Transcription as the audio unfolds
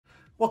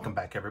Welcome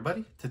back,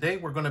 everybody. Today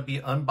we're going to be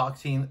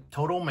unboxing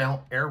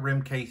TotalMount Air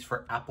Rim Case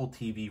for Apple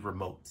TV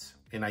remotes.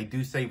 And I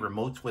do say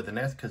remotes with an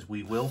S because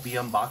we will be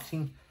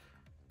unboxing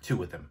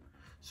two of them.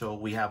 So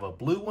we have a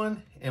blue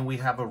one and we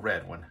have a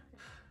red one.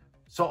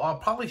 So I'll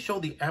probably show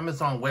the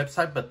Amazon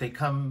website, but they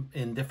come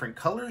in different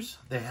colors.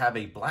 They have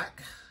a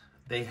black,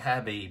 they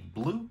have a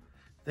blue,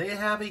 they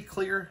have a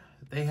clear,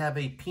 they have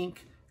a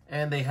pink,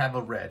 and they have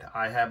a red.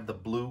 I have the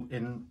blue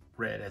and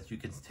red, as you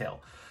can tell.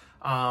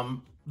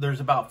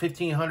 There's about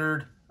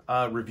 1,500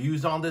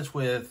 reviews on this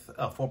with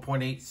a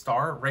 4.8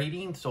 star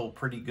rating, so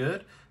pretty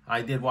good.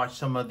 I did watch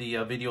some of the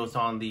videos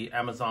on the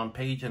Amazon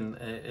page, and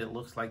it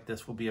looks like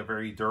this will be a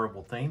very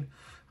durable thing.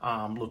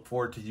 Look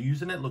forward to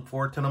using it, look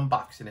forward to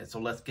unboxing it. So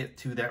let's get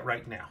to that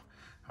right now.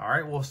 All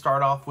right, we'll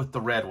start off with the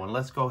red one.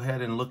 Let's go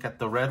ahead and look at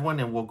the red one,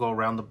 and we'll go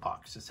around the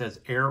box. It says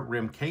Air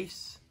Rim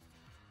Case.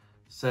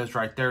 It says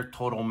right there,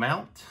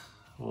 TotalMount.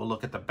 We'll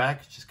look at the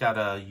back. It's just got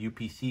a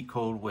UPC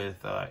code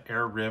with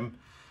Air Rim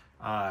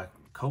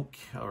Coke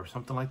or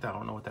something like that. I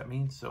don't know what that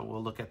means. So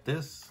we'll look at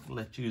this,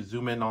 let you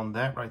zoom in on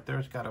that right there.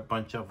 It's got a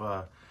bunch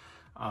of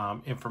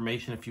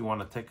information if you want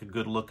to take a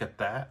good look at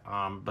that.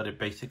 But it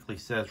basically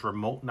says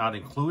remote not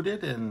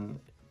included in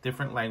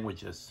different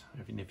languages.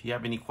 If you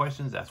have any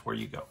questions, that's where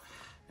you go.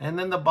 And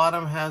then the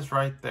bottom has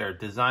right there,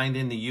 designed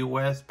in the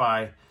US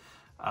by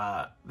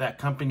that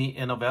company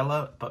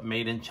Innovella, but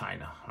made in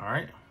China. All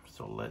right.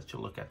 So let's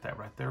look at that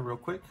right there real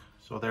quick.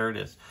 So there it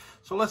is.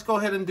 So let's go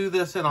ahead and do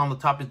this. And on the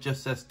top, it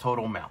just says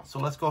TotalMount. So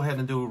let's go ahead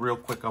and do a real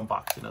quick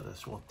unboxing of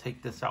this. We'll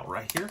take this out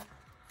right here.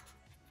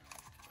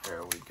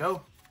 There we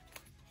go.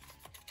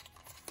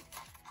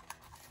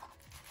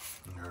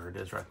 There it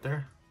is right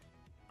there.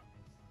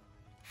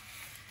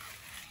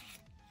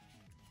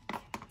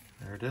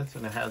 There it is.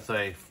 And it has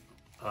a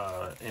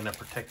in a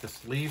protective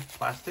sleeve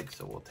plastic.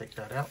 So we'll take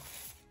that out.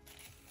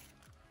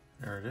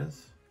 There it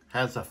is.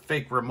 Has a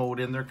fake remote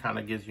in there, kind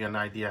of gives you an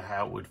idea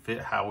how it would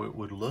fit, how it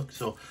would look.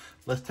 So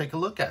let's take a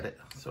look at it.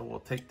 So we'll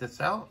take this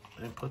out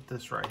and put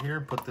this right here,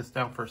 put this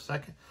down for a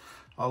second.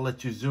 I'll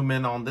let you zoom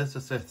in on this.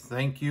 It says,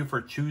 thank you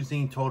for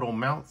choosing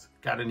TotalMount.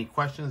 Got any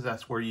questions?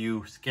 That's where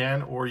you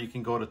scan, or you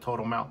can go to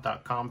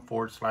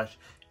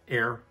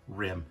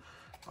totalmount.com/airrim.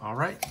 All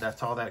right,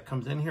 that's all that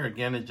comes in here.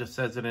 Again, it just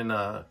says it in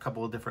a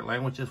couple of different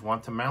languages.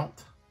 Want to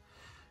mount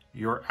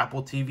your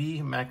Apple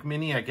TV, Mac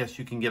Mini. I guess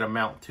you can get a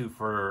mount too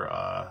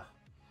for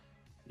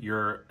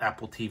your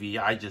Apple TV.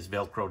 I just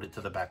Velcroed it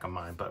to the back of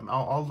mine, but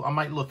I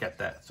might look at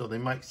that. So they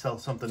might sell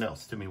something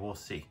else to me. We'll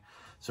see.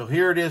 So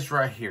here it is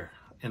right here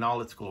in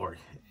all its glory.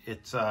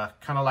 It's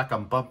kind of like a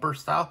bumper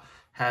style.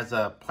 Has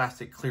a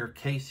plastic clear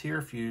case here.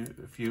 If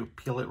you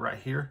peel it right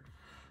here,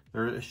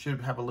 it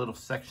should have a little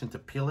section to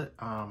peel it.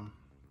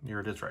 Here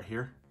it is right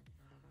here.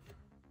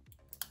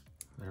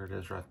 There it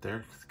is right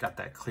there. It's got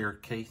that clear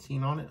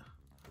casing on it.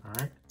 All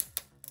right.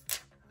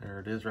 There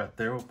it is right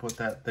there. We'll put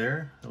that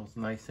there. It was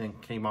nice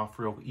and came off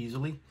real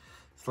easily.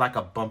 It's like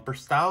a bumper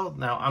style.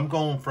 Now I'm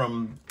going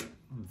from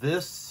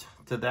this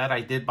to that.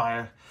 I did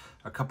buy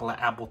a couple of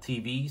Apple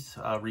TVs,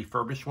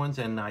 refurbished ones,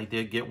 and I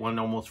did get one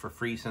almost for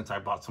free since I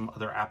bought some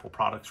other Apple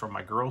products for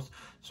my girls.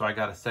 So I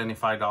got a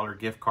 $75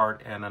 gift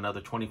card and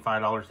another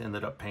 $25.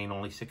 Ended up paying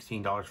only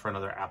 $16 for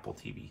another Apple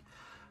TV.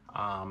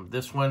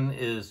 This one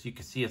is, you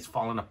can see it's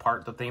falling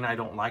apart. The thing I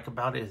don't like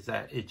about it is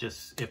that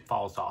it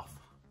falls off.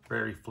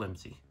 Very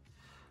flimsy.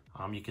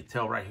 You can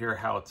tell right here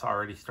how it's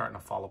already starting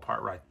to fall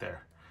apart right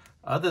there.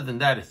 Other than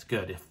that, it's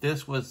good. If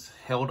this was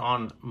held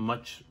on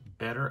much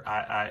better,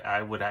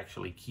 I would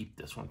actually keep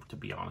this one, to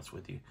be honest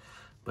with you.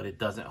 But it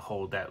doesn't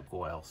hold that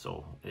well,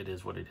 so it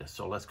is what it is.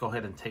 So let's go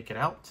ahead and take it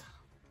out.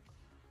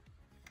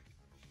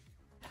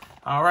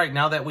 All right,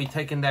 now that we've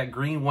taken that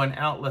green one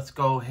out, let's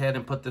go ahead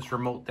and put this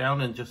remote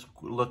down and just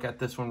look at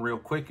this one real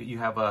quick. You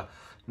have a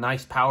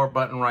nice power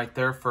button right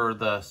there for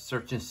the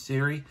search and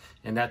Siri,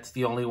 and that's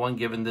the only one,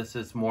 given this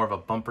is more of a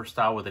bumper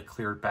style with a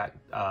clear back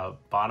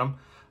bottom.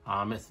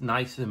 It's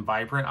nice and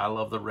vibrant. I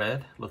love the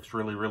red. Looks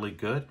really, really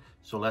good.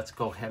 So let's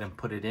go ahead and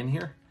put it in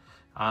here.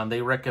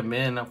 They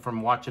recommend,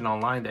 from watching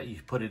online, that you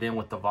put it in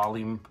with the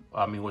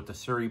with the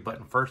Siri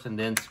button first and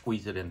then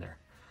squeeze it in there.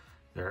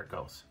 There it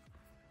goes.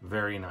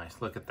 Very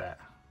nice. Look at that.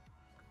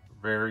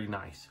 Very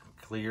nice.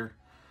 Clear.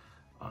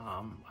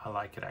 I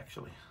like it,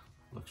 actually.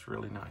 Looks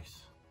really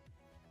nice.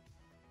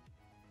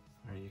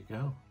 There you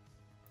go.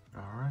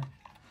 All right.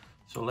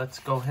 So let's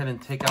go ahead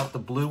and take out the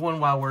blue one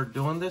while we're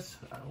doing this.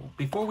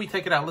 Before we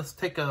take it out, let's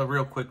take a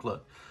real quick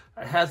look.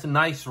 It has a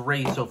nice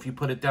raise, so if you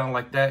put it down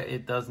like that,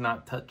 it does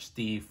not touch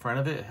the front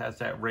of it. It has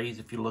that raise.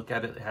 If you look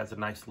at it, it has a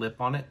nice lip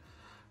on it.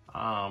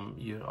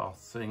 I'll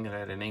sing it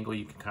at an angle.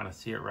 You can kind of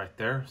see it right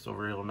there. So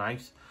real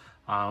nice.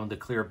 The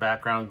clear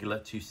background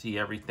lets you see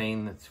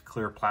everything. It's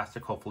clear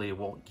plastic. Hopefully it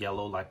won't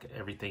yellow like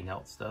everything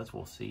else does.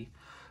 We'll see.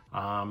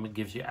 It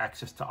gives you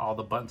access to all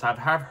the buttons. I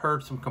have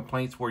heard some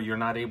complaints where you're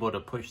not able to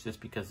push this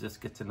because this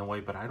gets in the way,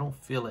 but I don't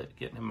feel it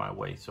getting in my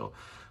way. So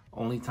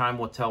only time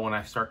will tell when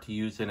I start to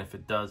use it if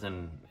it does.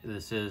 And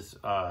this is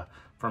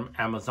from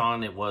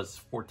Amazon. It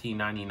was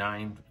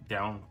 $14.99,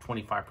 down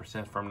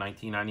 25% from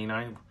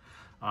 $19.99.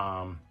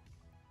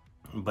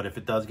 But if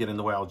it does get in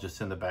the way, I'll just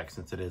send it back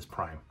since it is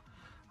prime.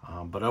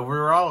 But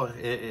overall,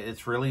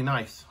 it's really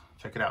nice.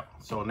 Check it out.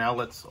 So now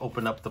let's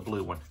open up the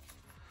blue one.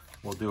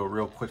 We'll do a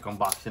real quick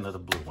unboxing of the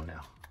blue one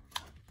now.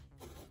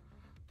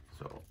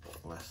 So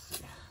let's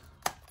see.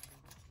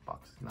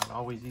 Box is not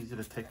always easy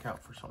to take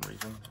out for some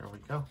reason. There we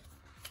go.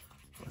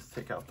 Let's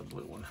take out the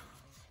blue one.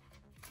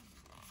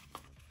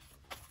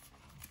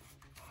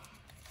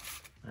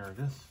 There it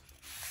is.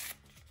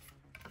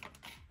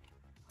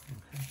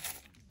 Okay.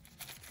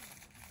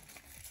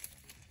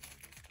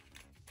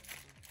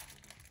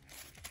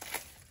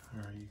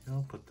 There you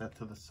go. Put that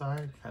to the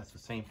side. Has the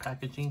same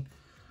packaging.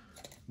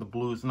 The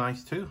blue is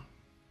nice too.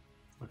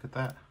 Look at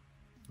that.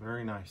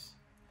 Very nice.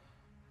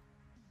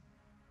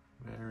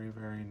 Very,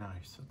 very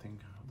nice. I think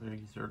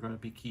these are going to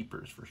be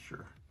keepers for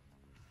sure.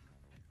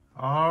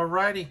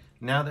 Alrighty.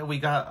 Now that we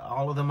got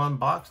all of them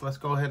unboxed, let's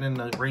go ahead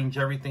and arrange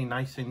everything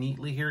nice and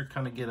neatly here.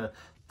 Kind of get a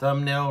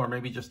thumbnail or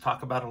maybe just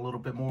talk about it a little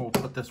bit more. We'll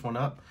put this one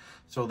up.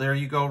 So there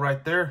you go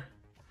right there.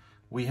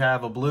 We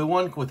have a blue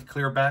one with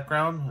clear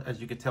background.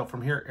 As you can tell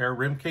from here, air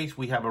rim case.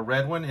 We have a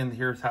red one, and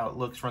here's how it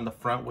looks from the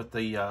front with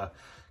the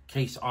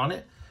case on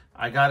it.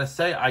 I gotta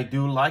say, I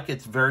do like it.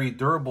 It's very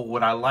durable.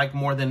 What I like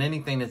more than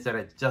anything is that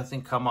it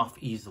doesn't come off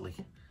easily.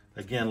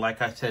 Again,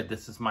 like I said,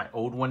 this is my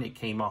old one. It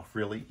came off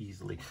really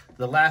easily.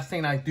 The last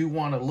thing I do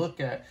want to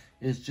look at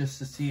is just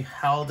to see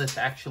how this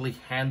actually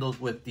handles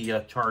with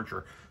the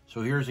charger.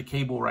 So here's a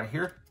cable right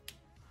here.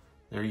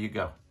 There you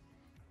go.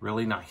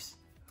 Really nice.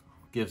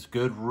 Gives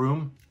good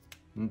room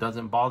and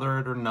doesn't bother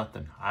it or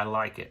nothing. I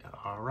like it.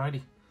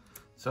 Alrighty.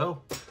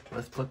 So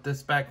let's put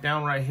this back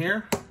down right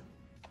here.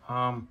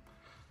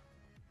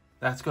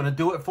 That's going to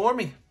do it for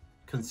me.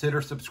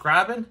 Consider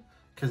subscribing.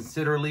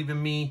 Consider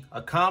leaving me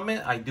a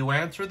comment. I do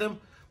answer them.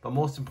 But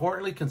most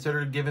importantly,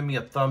 consider giving me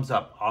a thumbs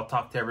up. I'll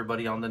talk to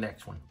everybody on the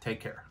next one. Take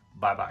care.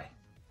 Bye-bye.